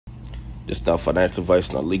This is not financial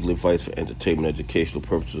advice, not legal advice, for entertainment, educational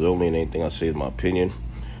purposes only, and anything I say is my opinion.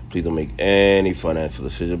 Please don't make any financial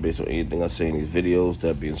decision based on anything I say in these videos.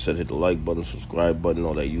 That being said, hit the like button, subscribe button,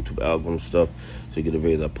 all that YouTube algorithm stuff, so you get the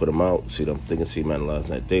videos I put them out. See what I'm thinking, see I'm analyzing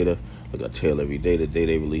that data. Like I tell every day, the day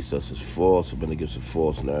they release us is false. So been against a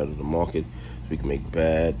false narrative of the market, so we can make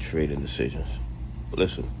bad trading decisions. But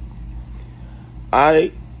listen,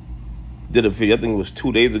 I did a video, I think it was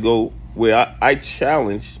 2 days ago, where I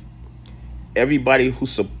challenged everybody who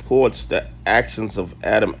supports the actions of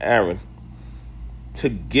Adam Aron to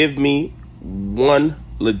give me one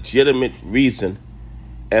legitimate reason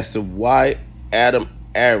as to why Adam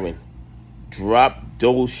Aron dropped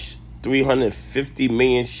those 350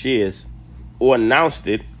 million shares, or announced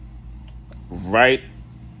it right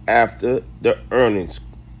after the earnings,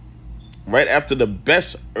 right after the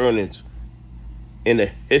best earnings in the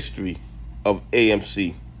history of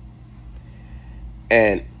AMC.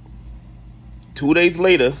 And 2 days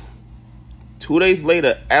later,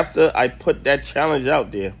 after I put that challenge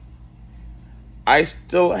out there, I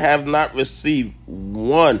still have not received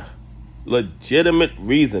one legitimate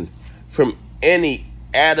reason from any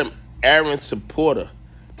Adam Aron supporter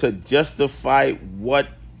to justify what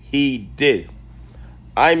he did.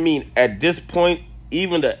 I mean, at this point,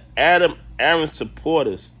 even the Adam Aron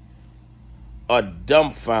supporters are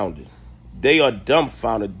dumbfounded. They are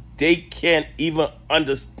dumbfounded. They can't even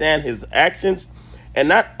understand his actions, and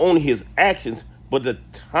not only his actions, but the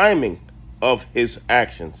timing of his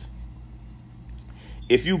actions.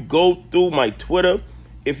 If you go through my Twitter,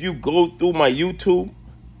 if you go through my YouTube,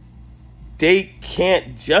 they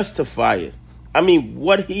can't justify it. I mean,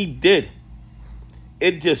 what he did,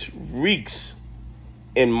 it just reeks,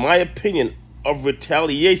 in my opinion, of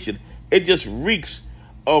retaliation. It just reeks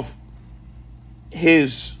of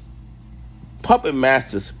his puppet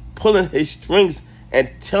masters pulling his strings and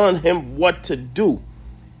telling him what to do.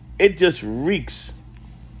 It just reeks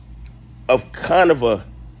of kind of a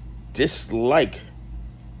dislike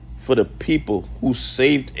for the people who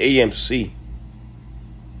saved AMC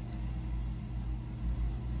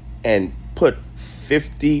and put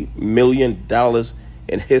 $50 million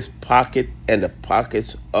in his pocket and the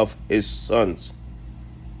pockets of his sons.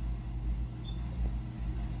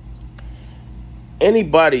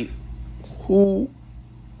 Anybody who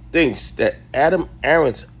thinks that Adam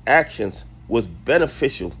Aron's actions was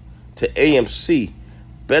beneficial to AMC,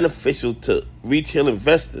 beneficial to retail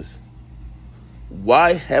investors,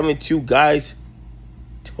 why haven't you guys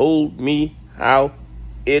told me how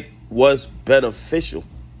it was beneficial?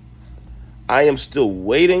 I am still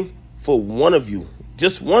waiting for one of you,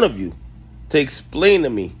 just one of you, to explain to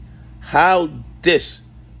me how this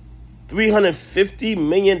 $350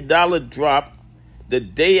 million drop the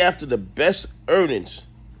day after the best earnings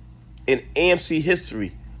in AMC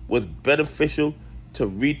history was beneficial to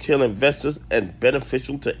retail investors and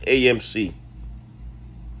beneficial to AMC.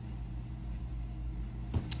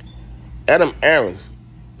 Adam Aron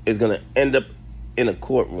is going to end up in a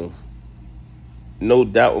courtroom. No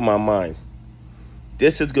doubt in my mind.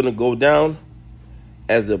 This is going to go down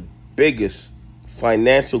as the biggest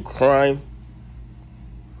financial crime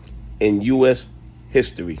in U.S.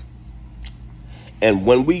 history. And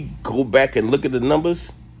when we go back and look at the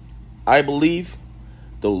numbers, I believe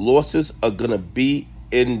the losses are going to be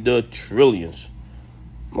in the trillions.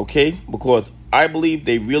 Okay? Because I believe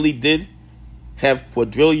they really did have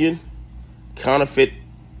quadrillion counterfeit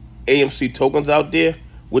AMC tokens out there,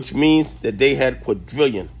 which means that they had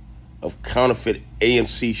quadrillion of counterfeit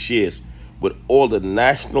AMC shares with all the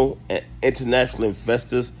national and international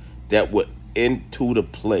investors that were into the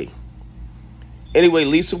play. Anyway,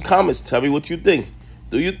 leave some comments. Tell me what you think.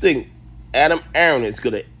 Do you think Adam Aron is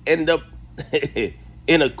going to end up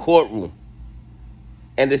in a courtroom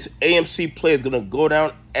and this AMC play is going to go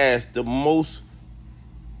down as the most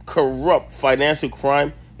corrupt financial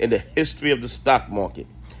crime in the history of the stock market?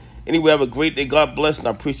 Anyway, have a great day. God bless, and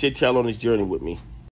I appreciate y'all on this journey with me.